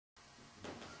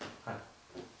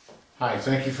Hi,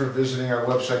 thank you for visiting our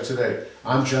website today.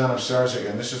 I'm John of Sarzik,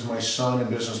 and this is my son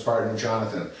and business partner,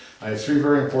 Jonathan. I have three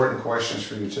very important questions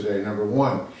for you today. Number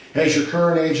one, has your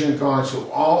current agent gone to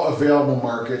all available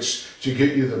markets to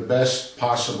get you the best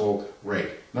possible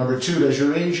rate? Number two, does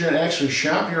your agent actually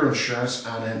shop your insurance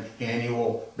on an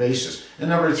annual basis? And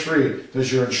number three,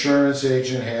 does your insurance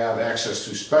agent have access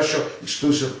to special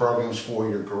exclusive programs for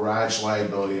your garage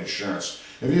liability insurance?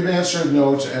 If you've answered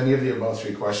no to any of the above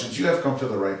three questions, you have come to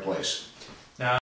the right place.